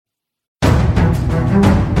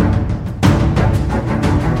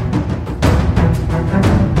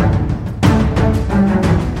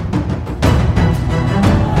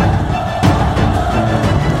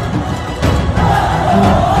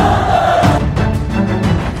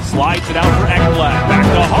Slides it out for Ekblad. Back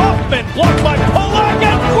to Hoffman. Blocked by Pulock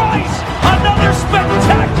and Price. Another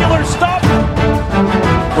spectacular stop.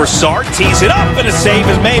 Brassard tees it up and a save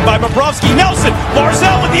is made by Bobrovsky. Nelson.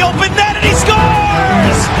 Barzal with the open net and he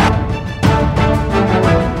scores!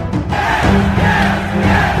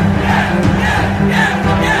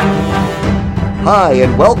 Hi,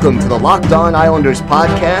 and welcome to the Locked On Islanders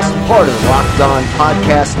podcast, part of the Locked On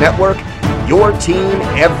Podcast Network, your team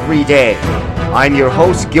every day. I'm your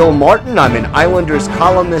host, Gil Martin. I'm an Islanders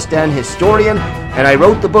columnist and historian, and I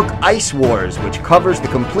wrote the book Ice Wars, which covers the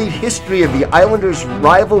complete history of the Islanders'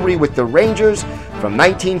 rivalry with the Rangers from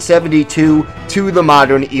 1972 to the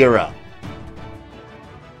modern era.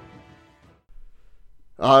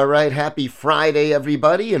 All right, happy Friday,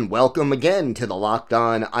 everybody, and welcome again to the Locked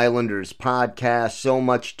On Islanders podcast. So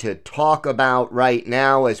much to talk about right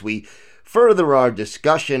now as we further our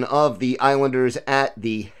discussion of the Islanders at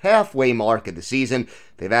the halfway mark of the season.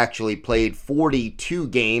 They've actually played 42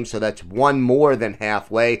 games, so that's one more than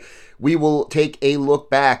halfway. We will take a look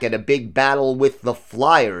back at a big battle with the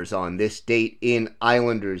Flyers on this date in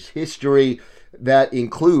Islanders history. That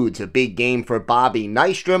includes a big game for Bobby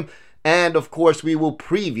Nystrom. And, of course, we will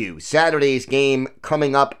preview Saturday's game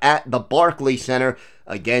coming up at the Barclays Center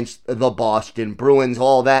against the Boston Bruins.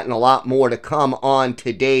 All that and a lot more to come on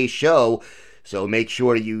today's show. So make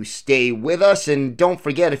sure you stay with us. And don't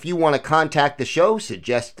forget, if you want to contact the show,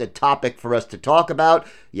 suggest a topic for us to talk about,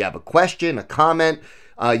 you have a question, a comment,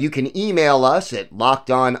 you can email us at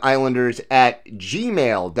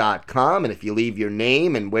lockedonislanders@gmail.com. And if you leave your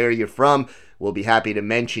name and where you're from, we'll be happy to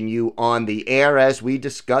mention you on the air as we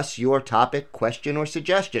discuss your topic, question, or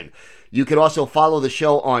suggestion. You could also follow the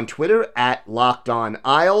show on Twitter at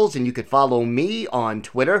LockedOnIsles, and you could follow me on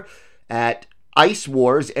Twitter at Ice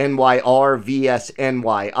Wars,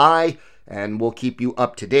 NYRVSNYI, and we'll keep you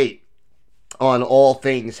up to date on all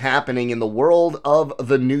things happening in the world of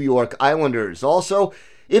the New York Islanders. Also,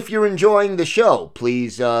 if you're enjoying the show,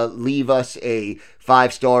 please leave us a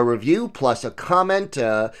 5-star review plus a comment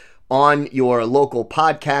on your local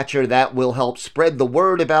podcatcher. That will help spread the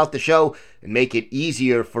word about the show and make it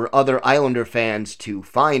easier for other Islander fans to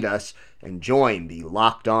find us and join the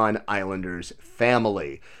Locked On Islanders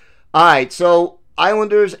family. All right, so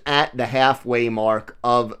Islanders at the halfway mark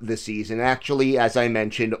of the season. Actually, as I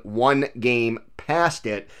mentioned, one game past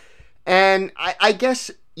it. And I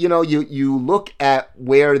guess, you know, you look at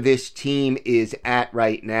where this team is at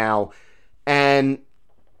right now, and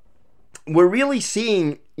we're really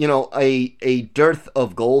seeing, you know, a dearth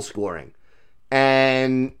of goal scoring.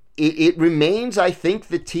 And it remains, I think,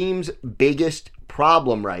 the team's biggest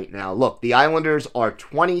problem right now. Look, the Islanders are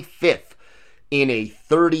 25th in a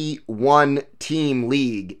 31-team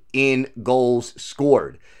league in goals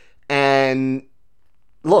scored. And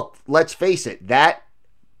look, let's face it, that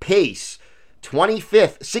pace,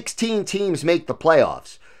 25th, 16 teams make the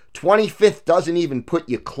playoffs. 25th doesn't even put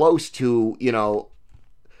you close to, you know,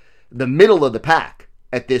 the middle of the pack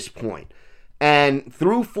at this point. And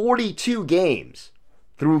through 42 games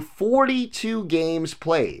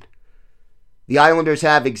played, the Islanders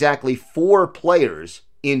have exactly 4 players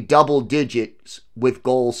in double digits with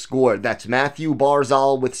goals scored. That's Matthew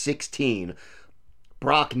Barzal with 16,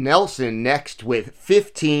 Brock Nelson next with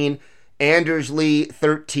 15, Anders Lee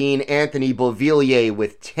 13, Anthony Beauvillier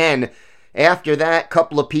with 10. After that,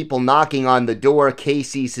 couple of people knocking on the door.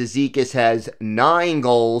 Casey Cizikas has 9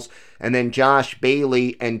 goals, and then Josh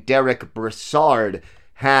Bailey and Derek Brassard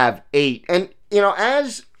have 8. And, you know,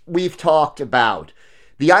 as we've talked about,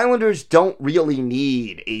 the Islanders don't really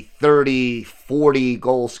need a 30, 40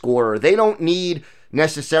 goal scorer. They don't need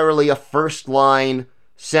necessarily a first-line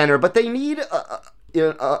center, but they need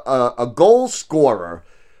a goal scorer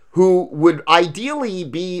who would ideally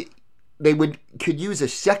be, could use a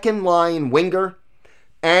second-line winger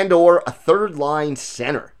and or a third-line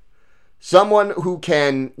center. Someone who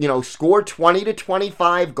can, you know, score 20 to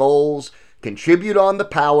 25 goals, contribute on the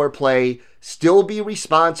power play, still be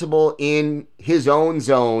responsible in his own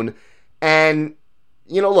zone. And,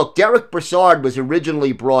 you know, look, Derek Brassard was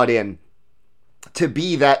originally brought in to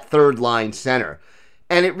be that third-line center.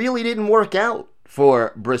 And it really didn't work out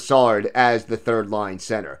for Brassard as the third-line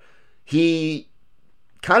center. He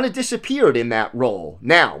kind of disappeared in that role.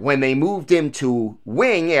 Now, when they moved him to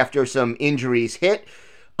wing after some injuries hit,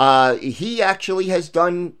 he actually has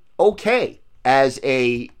done okay as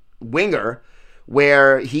a winger,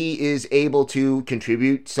 where he is able to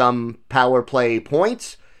contribute some power play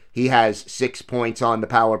points. He has 6 points on the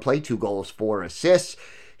power play, 2 goals, 4 assists.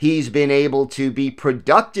 He's been able to be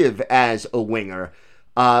productive as a winger.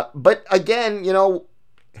 But again, you know,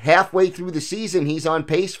 halfway through the season, he's on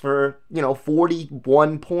pace for,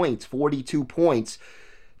 41 points, 42 points.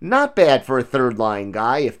 Not bad for a third-line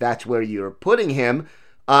guy, if that's where you're putting him.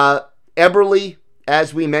 Eberle,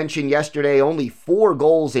 as we mentioned yesterday, only 4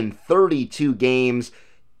 goals in 32 games,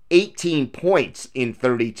 18 points in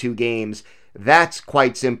 32 games. That's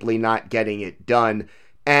quite simply not getting it done.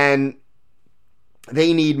 And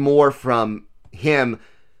they need more from him.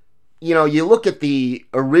 You look at the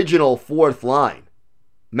original fourth line.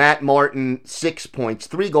 Matt Martin, 6 points,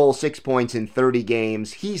 3 goals, 6 points in 30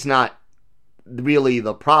 games. He's not really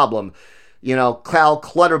the problem. Cal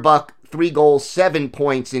Clutterbuck, 3 goals, 7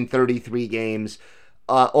 points in 33 games.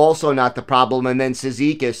 Also not the problem. And then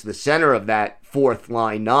Cizikas, the center of that fourth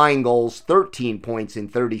line, 9 goals, 13 points in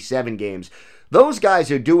 37 games. Those guys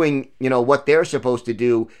are doing, what they're supposed to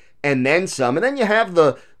do, and then some. And then you have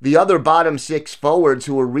the other bottom 6 forwards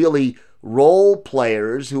who are really role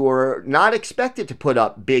players who are not expected to put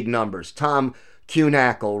up big numbers. Tom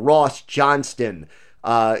Kuhnhackl, Ross Johnston.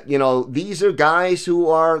 These are guys who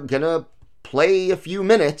are going to play a few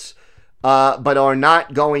minutes, but are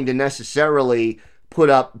not going to necessarily put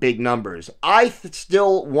up big numbers. I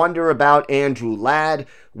still wonder about Andrew Ladd,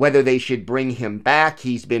 whether they should bring him back.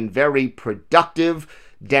 He's been very productive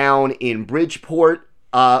down in Bridgeport,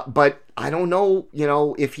 but I don't know,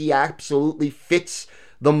 if he absolutely fits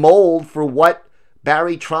the mold for what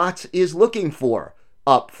Barry Trotz is looking for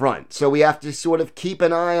up front. So we have to sort of keep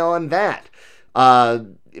an eye on that.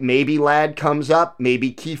 Maybe Ladd comes up,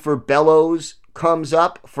 maybe Kiefer Bellows comes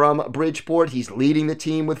up from Bridgeport. He's leading the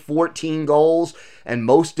team with 14 goals, and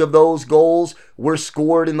most of those goals were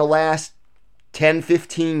scored in the last 10,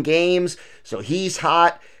 15 games. So he's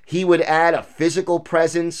hot. He would add a physical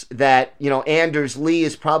presence that, Anders Lee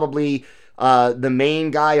is probably the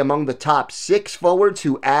main guy among the top 6 forwards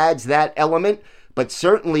who adds that element. But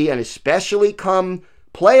certainly, and especially come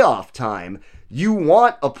playoff time, you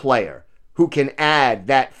want a player who can add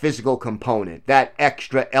that physical component, that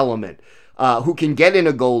extra element, who can get in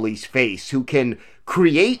a goalie's face, who can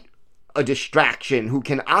create a distraction, who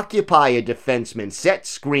can occupy a defenseman, set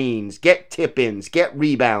screens, get tip-ins, get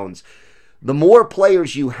rebounds. The more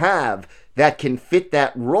players you have that can fit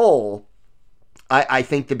that role, I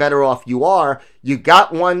think the better off you are. You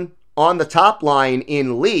got one on the top line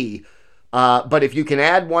in Lee, but if you can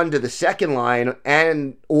add one to the second line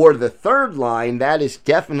or the third line, that is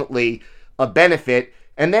definitely a benefit.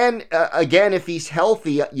 And then, again, if he's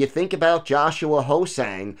healthy, you think about Joshua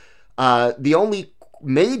Ho-Sang. The only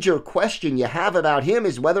major question you have about him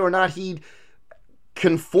is whether or not he'd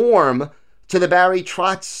conform to the Barry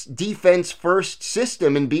Trotz defense-first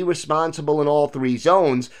system and be responsible in all 3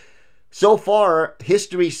 zones. So far,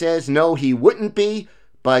 history says no, he wouldn't be,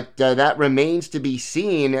 but that remains to be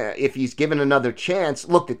seen if he's given another chance.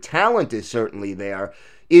 Look, the talent is certainly there.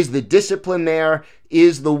 Is the discipline there?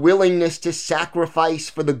 Is the willingness to sacrifice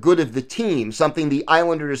for the good of the team, something the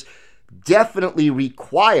Islanders definitely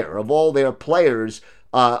require of all their players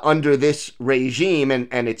under this regime,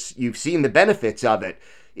 and you've seen the benefits of it.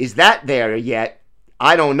 Is that there yet?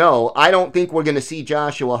 I don't know. I don't think we're going to see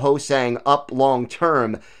Joshua Ho-Sang up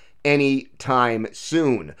long-term anytime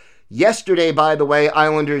soon. Yesterday, by the way,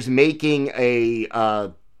 Islanders making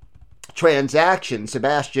a transaction.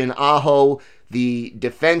 Sebastian Aho, the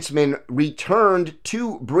defenseman, returned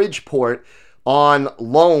to Bridgeport on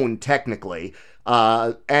loan, technically.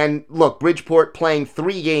 And look, Bridgeport playing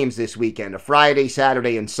 3 games this weekend, a Friday,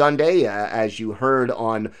 Saturday, and Sunday, as you heard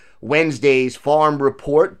on Wednesday's Farm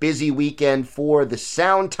Report. Busy weekend for the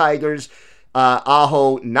Sound Tigers.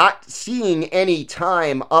 Aho not seeing any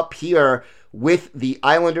time up here with the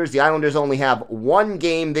Islanders. The Islanders only have 1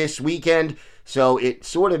 game this weekend, so it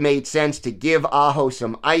sort of made sense to give Aho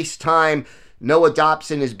some ice time. Noah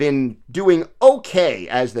Dobson has been doing okay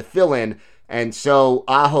as the fill-in, and so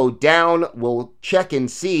Aho down. We'll check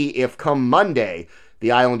and see if come Monday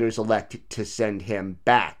the Islanders elect to send him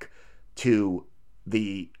back to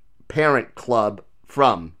the parent club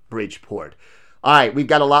from Bridgeport. All right, we've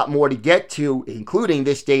got a lot more to get to, including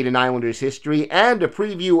this date in Islanders history and a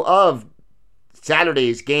preview of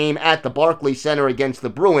Saturday's game at the Barclays Center against the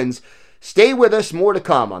Bruins. Stay with us, more to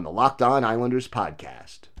come on the Locked On Islanders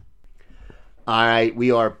podcast. All right, we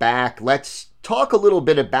are back. Let's talk a little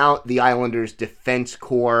bit about the Islanders defense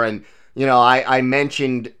core. And, I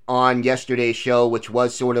mentioned on yesterday's show, which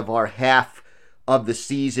was sort of our half of the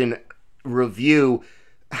season review,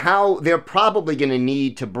 how they're probably going to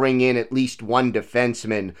need to bring in at least one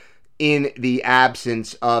defenseman in the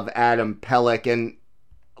absence of Adam Pelech. And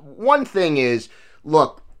one thing is,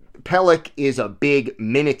 look, Pelech is a big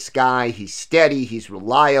minutes guy. He's steady. He's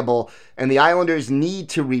reliable. And the Islanders need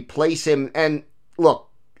to replace him. And look,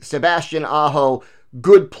 Sebastian Aho,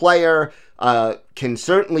 good player, can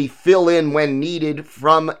certainly fill in when needed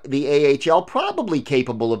from the AHL, probably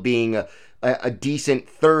capable of being a decent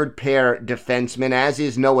third pair defenseman, as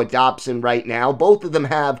is Noah Dobson right now. Both of them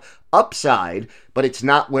have upside, but it's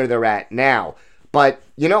not where they're at now. But,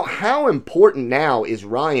 how important now is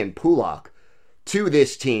Ryan Pulock to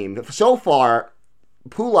this team? So far,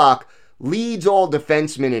 Pulock leads all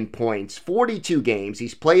defensemen in points, 42 games.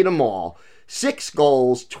 He's played them all. 6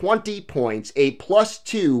 goals, 20 points, a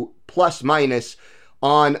 +2 plus-minus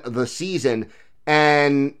on the season.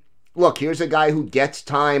 And look, here's a guy who gets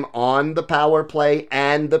time on the power play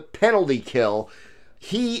and the penalty kill.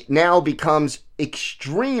 He now becomes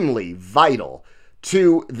extremely vital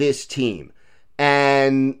to this team.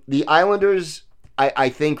 And the Islanders, I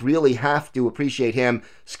think, really have to appreciate him.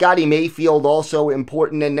 Scotty Mayfield also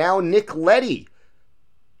important. And now Nick Leddy.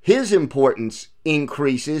 His importance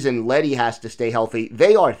increases, and Leddy has to stay healthy.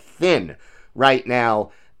 They are thin right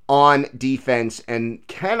now on defense and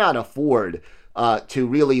cannot afford to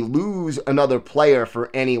really lose another player for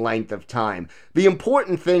any length of time. The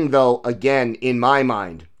important thing, though, again, in my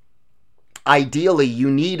mind, ideally, you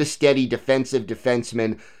need a steady defensive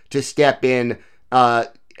defenseman to step in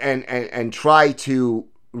and try to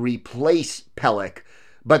replace Pelech.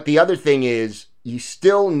 But the other thing is, you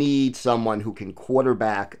still need someone who can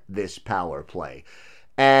quarterback this power play.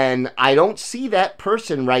 And I don't see that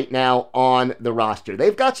person right now on the roster.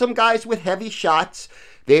 They've got some guys with heavy shots.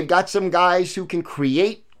 They've got some guys who can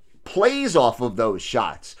create plays off of those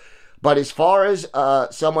shots. But as far as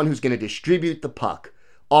someone who's going to distribute the puck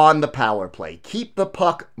on the power play, keep the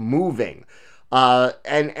puck moving,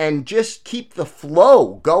 and just keep the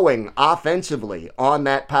flow going offensively on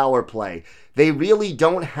that power play, they really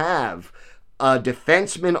don't have a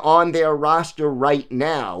defenseman on their roster right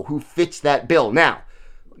now who fits that bill. Now,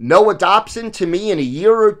 Noah Dobson, to me, in a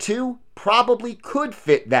year or two, probably could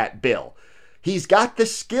fit that bill. He's got the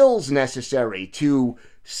skills necessary to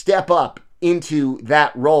step up into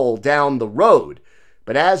that role down the road.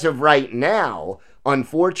 But as of right now,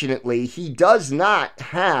 unfortunately, he does not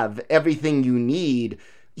have everything you need.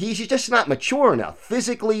 He's just not mature enough,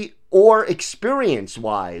 physically or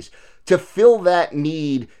experience-wise, to fill that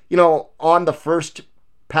need, on the first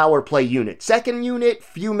power play unit. Second unit,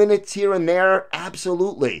 few minutes here and there,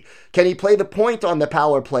 absolutely. Can he play the point on the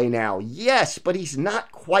power play now? Yes, but he's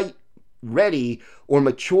not quite ready or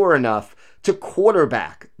mature enough to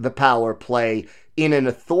quarterback the power play in an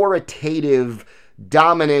authoritative,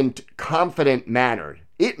 dominant, confident manner.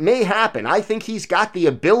 It may happen. I think he's got the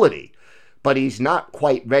ability, but he's not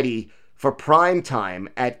quite ready for prime time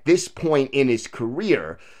at this point in his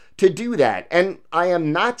career to do that. And I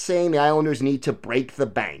am not saying the Islanders need to break the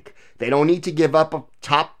bank. They don't need to give up a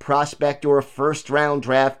top prospect or a first-round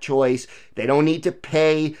draft choice. They don't need to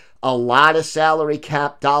pay a lot of salary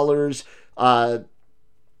cap dollars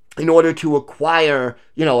in order to acquire,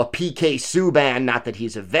 a PK Subban, not that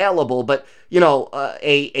he's available, but,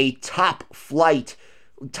 a top flight,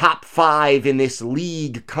 top 5 in this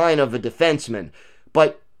league kind of a defenseman.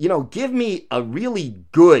 But, give me a really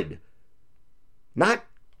good, not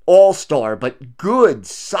all-star, but good,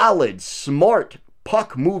 solid, smart,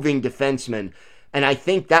 puck-moving defenseman. And I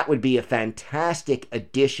think that would be a fantastic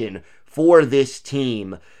addition for this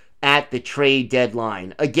team at the trade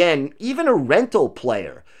deadline. Again, even a rental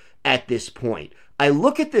player at this point. I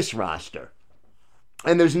look at this roster,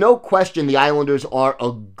 and there's no question the Islanders are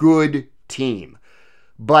a good team.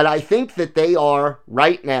 But I think that they are,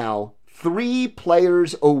 right now, 3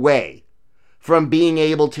 players away from being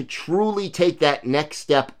able to truly take that next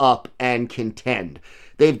step up and contend.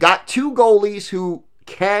 They've got 2 goalies who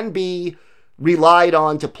can be relied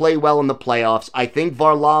on to play well in the playoffs. I think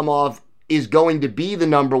Varlamov is going to be the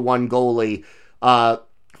number 1 goalie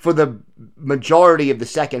for the majority of the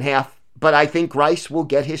second half, but I think Greiss will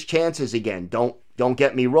get his chances again. Don't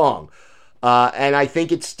get me wrong. And I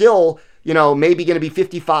think it's still, maybe going to be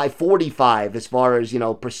 55-45 as far as,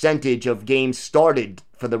 percentage of games started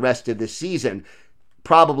for the rest of the season,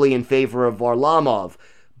 probably in favor of Varlamov.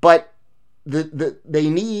 But they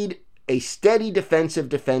need a steady defensive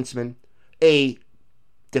defenseman, a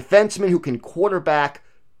defenseman who can quarterback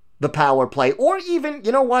the power play, or even,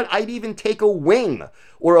 I'd even take a wing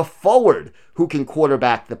or a forward who can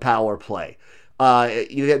quarterback the power play.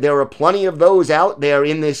 There are plenty of those out there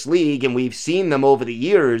in this league, and we've seen them over the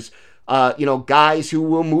years, guys who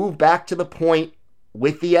will move back to the point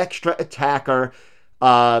with the extra attacker,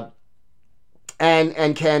 and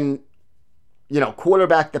can,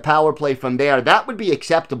 quarterback the power play from there. That would be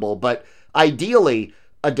acceptable, but ideally,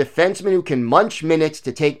 a defenseman who can munch minutes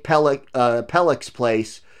to take Pelech's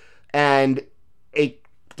place, and a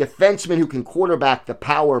defenseman who can quarterback the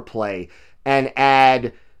power play and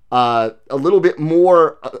add a little bit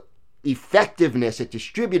more effectiveness at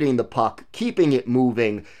distributing the puck, keeping it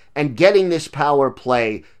moving, and getting this power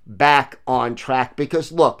play back on track.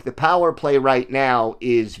 Because look, the power play right now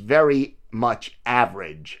is very much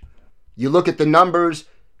average. You look at the numbers,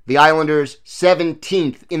 the Islanders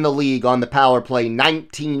 17th in the league on the power play,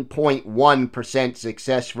 19.1%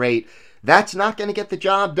 success rate. That's not going to get the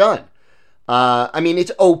job done.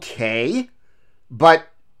 It's okay, but,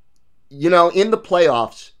 in the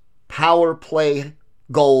playoffs, power play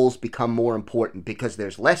goals become more important because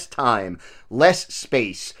there's less time, less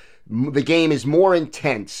space. The game is more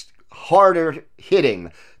intense, harder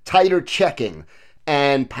hitting, tighter checking,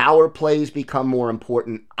 and power plays become more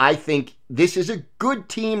important. I think this is a good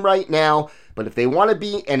team right now, but if they want to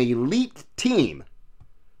be an elite team,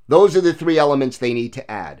 those are the three elements they need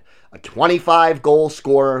to add. A 25-goal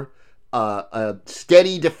scorer, a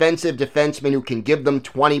steady defensive defenseman who can give them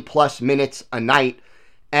 20-plus minutes a night,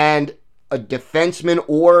 and a defenseman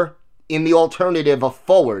or, in the alternative, a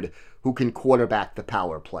forward who can quarterback the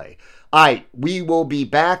power play. All right, we will be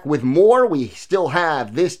back with more. We still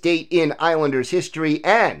have this date in Islanders history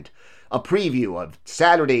and a preview of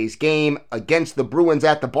Saturday's game against the Bruins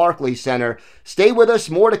at the Barclays Center. Stay with us.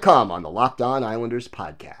 More to come on the Locked On Islanders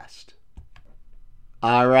podcast.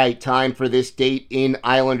 All right, time for this date in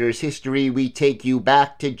Islanders history. We take you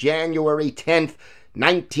back to January 10th,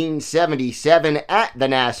 1977 at the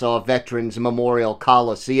Nassau Veterans Memorial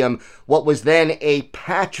Coliseum. What was then a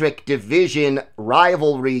Patrick Division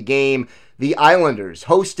rivalry game. The Islanders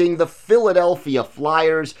hosting the Philadelphia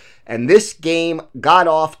Flyers. And this game got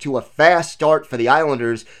off to a fast start for the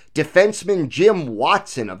Islanders. Defenseman Jim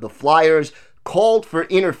Watson of the Flyers called for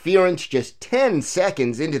interference just 10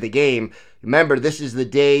 seconds into the game. Remember, this is the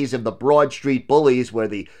days of the Broad Street Bullies where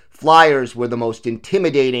the Flyers were the most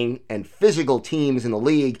intimidating and physical teams in the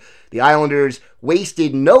league. The Islanders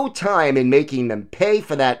wasted no time in making them pay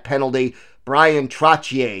for that penalty. Bryan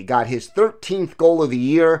Trottier got his 13th goal of the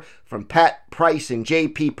year from Pat Price and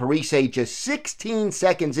J.P. Parise just 16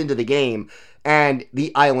 seconds into the game, and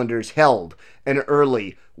the Islanders held an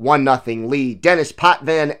early 1-0 lead. Dennis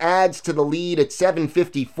Potvin adds to the lead at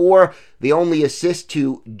 7:54, the only assist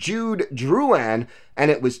to Jude Drouin, and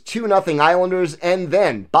it was 2-0 Islanders. And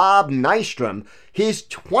then Bob Nystrom, his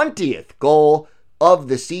 20th goal of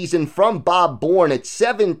the season from Bob Bourne at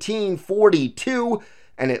 17:42,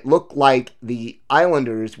 and it looked like the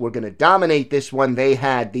Islanders were going to dominate this one. They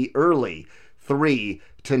had the early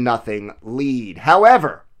 3-0 lead.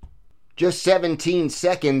 However, just 17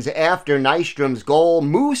 seconds after Nystrom's goal,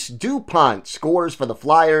 Moose DuPont scores for the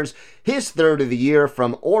Flyers, his third of the year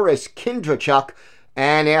from Oris Kindrachuk,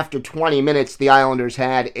 and after 20 minutes, the Islanders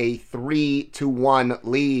had a 3-1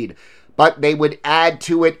 lead. But they would add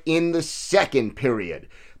to it in the second period.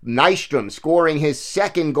 Nystrom scoring his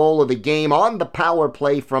second goal of the game on the power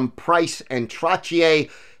play from Price and Trottier,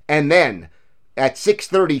 and then at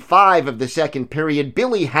 6:35 of the second period,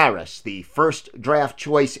 Billy Harris, the first draft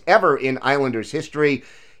choice ever in Islanders history,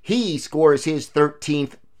 he scores his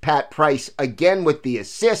 13th. Pat Price again with the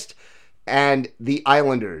assist, and the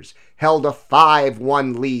Islanders held a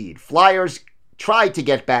 5-1 lead. Flyers tried to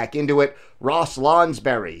get back into it. Ross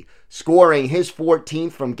Lonsberry scoring his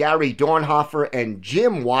 14th from Gary Dornhofer and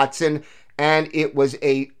Jim Watson, and it was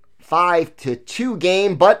a 5-2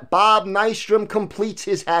 game, but Bob Nystrom completes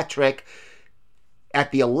his hat trick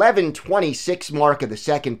at the 11:26 mark of the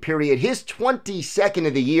second period, his 22nd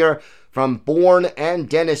of the year from Bourne and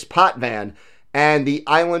Dennis Potvin, and the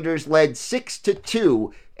Islanders led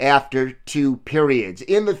 6-2 after 2 periods.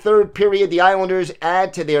 In the third period, the Islanders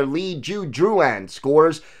add to their lead. Jude Drouin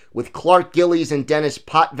scores, with Clark Gillies and Dennis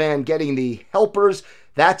Potvin getting the helpers.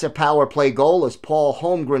 That's a power play goal as Paul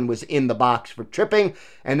Holmgren was in the box for tripping.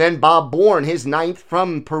 And then Bob Bourne, his 9th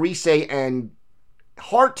from Parise and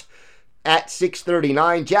Hart. At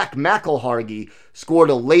 6:39, Jack McElhargy scored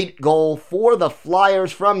a late goal for the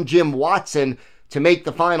Flyers from Jim Watson to make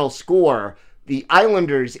the final score. The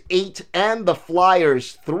Islanders 8 and the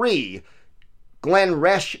Flyers 3. Glenn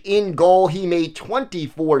Resch in goal. He made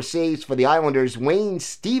 24 saves for the Islanders. Wayne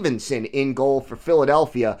Stevenson in goal for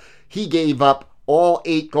Philadelphia. He gave up all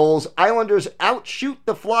 8 goals. Islanders outshoot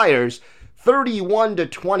the Flyers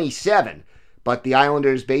 31-27. But the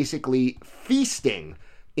Islanders basically feasting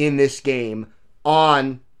in this game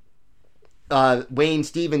on Wayne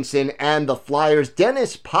Stevenson and the Flyers.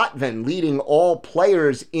 Dennis Potvin leading all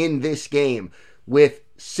players in this game with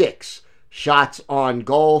 6 shots on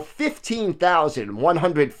goal.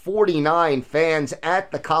 15,149 fans at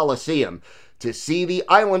the Coliseum to see the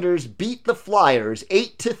Islanders beat the Flyers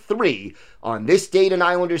 8-3 on this date in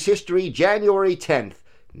Islanders history, January 10th,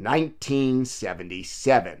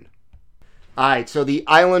 1977. All right, so the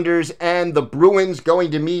Islanders and the Bruins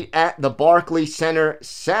going to meet at the Barclays Center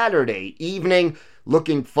Saturday evening.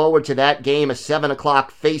 Looking forward to that game, a 7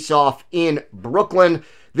 o'clock face-off in Brooklyn.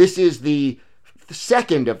 This is the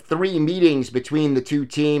second of three meetings between the two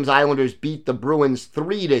teams. Islanders beat the Bruins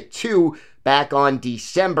 3-2 back on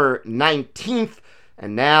December 19th.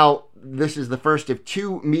 And now this is the first of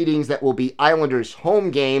two meetings that will be Islanders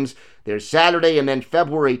home games. There's Saturday and then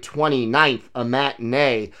February 29th, a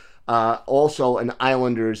matinee. Also an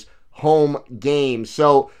Islanders home game.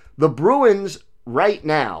 So the Bruins right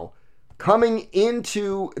now coming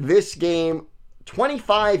into this game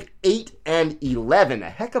 25-8-11. A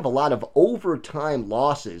heck of a lot of overtime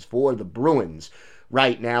losses for the Bruins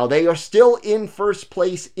right now. They are still in first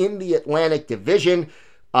place in the Atlantic Division.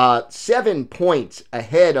 7 points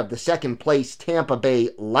ahead of the second place Tampa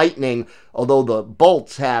Bay Lightning, although the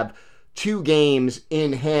Bolts have 2 games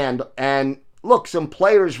in hand. And look, some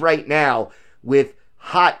players right now with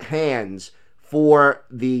hot hands for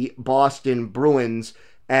the Boston Bruins.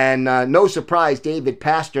 And no surprise, David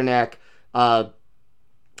Pastrnak,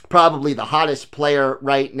 probably the hottest player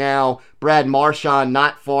right now. Brad Marchand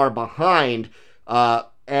not far behind.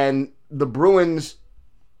 And the Bruins,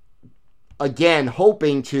 again,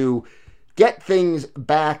 hoping to get things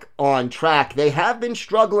back on track. They have been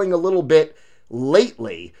struggling a little bit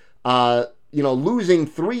lately, losing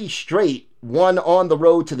 3 straight. One on the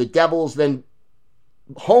road to the Devils, then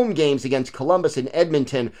home games against Columbus and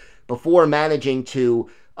Edmonton before managing to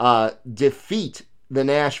defeat the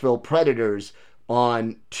Nashville Predators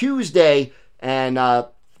on Tuesday. And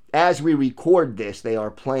as we record this, they are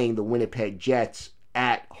playing the Winnipeg Jets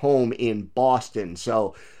at home in Boston.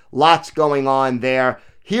 So lots going on there.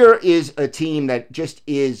 Here is a team that just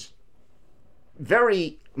is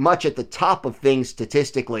very much at the top of things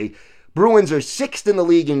statistically. Bruins are 6th in the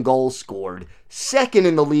league in goals scored, 2nd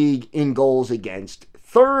in the league in goals against,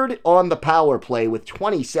 3rd on the power play with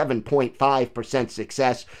 27.5%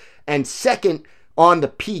 success, and 2nd on the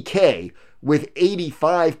PK with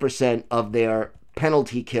 85% of their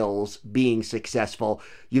penalty kills being successful.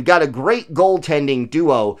 You've got a great goaltending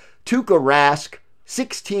duo, Tuukka Rask,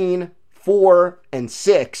 16, 4, and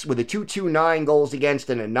 6 with a 2.29 goals against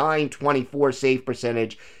and a 9.24 save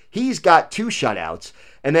percentage. He's got 2 shutouts.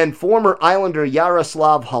 And then former Islander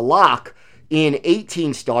Yaroslav Halak in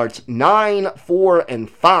 18 starts, 9, 4, and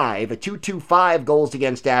 5, a 2.25 goals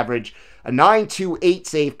against average, a 9.28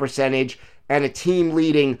 save percentage, and a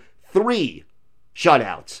team-leading 3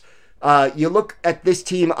 shutouts. You look at this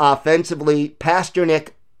team offensively, Pastrnak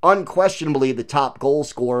unquestionably the top goal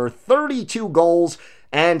scorer, 32 goals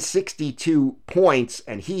and 62 points,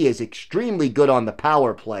 and he is extremely good on the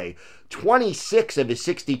power play. 26 of his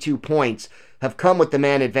 62 points have come with the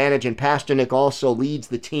man advantage, and Pastrnak also leads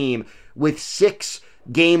the team with 6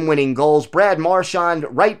 game-winning goals. Brad Marchand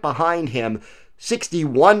right behind him,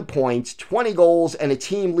 61 points, 20 goals, and a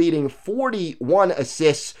team-leading 41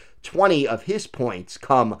 assists. 20 of his points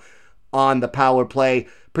come on the power play.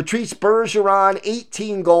 Patrice Bergeron,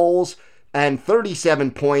 18 goals and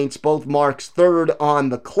 37 points, both marks 3rd on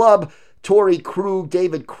the club. Torrey Krug,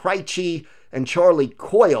 David Krejci, and Charlie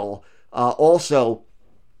Coyle also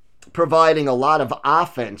providing a lot of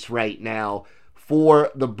offense right now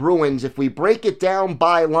for the Bruins. If we break it down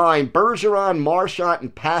by line, Bergeron, Marchand,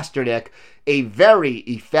 and Pastrnak, a very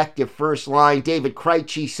effective first line. David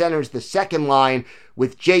Krejci centers the second line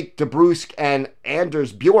with Jake DeBrusk and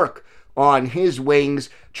Anders Bjork on his wings.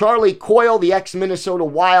 Charlie Coyle, the ex-Minnesota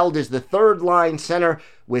Wild, is the third line center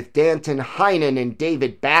with Danton Heinen and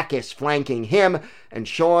David Backes flanking him. And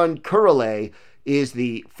Sean Kurale is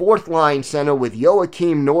the fourth line center with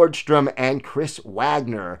Joachim Nordstrom and Chris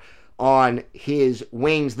Wagner on his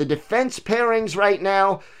wings. The defense pairings right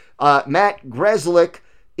now, Matt Grzelcyk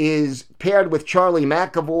is paired with Charlie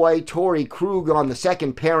McAvoy, Torrey Krug on the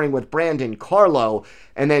second pairing with Brandon Carlo,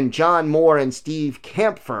 and then John Moore and Steve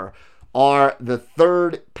Kampfer are the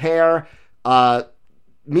third pair.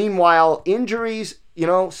 Meanwhile, injuries,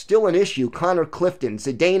 still an issue. Connor Clifton,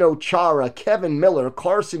 Zdeno Chara, Kevin Miller,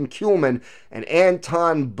 Carson Kuhlman, and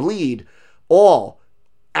Anton Bleed all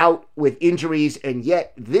out with injuries, and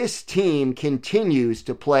yet this team continues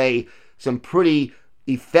to play some pretty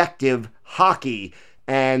effective hockey.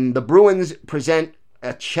 And the Bruins present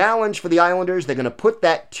a challenge for the Islanders. They're going to put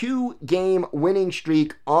that 2-game winning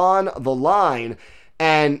streak on the line.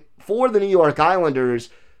 And for the New York Islanders,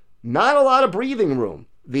 not a lot of breathing room.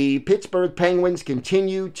 The Pittsburgh Penguins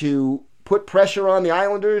continue to put pressure on the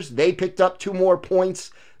Islanders. They picked up 2 more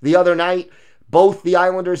points the other night. Both the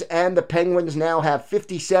Islanders and the Penguins now have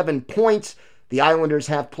 57 points. The Islanders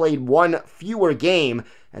have played one fewer game,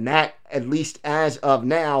 and that, at least as of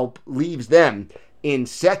now, leaves them in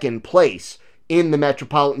second place in the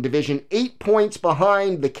Metropolitan Division, 8 points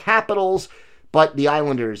behind the Capitals, but the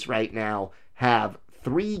Islanders right now have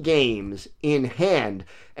 3 games in hand.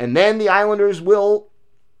 And then the Islanders will,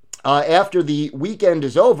 after the weekend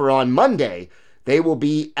is over on Monday, they will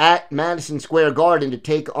be at Madison Square Garden to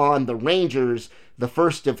take on the Rangers, the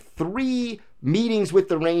first of 3 meetings with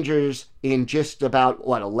the Rangers in just about,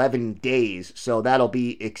 11 days. So that'll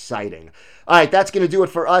be exciting. All right, that's going to do it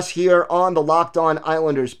for us here on the Locked On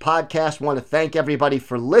Islanders podcast. Want to thank everybody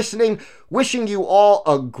for listening. Wishing you all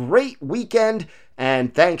a great weekend.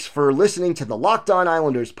 And thanks for listening to the Locked On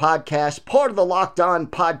Islanders podcast, part of the Locked On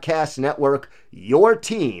Podcast Network, your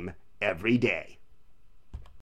team every day.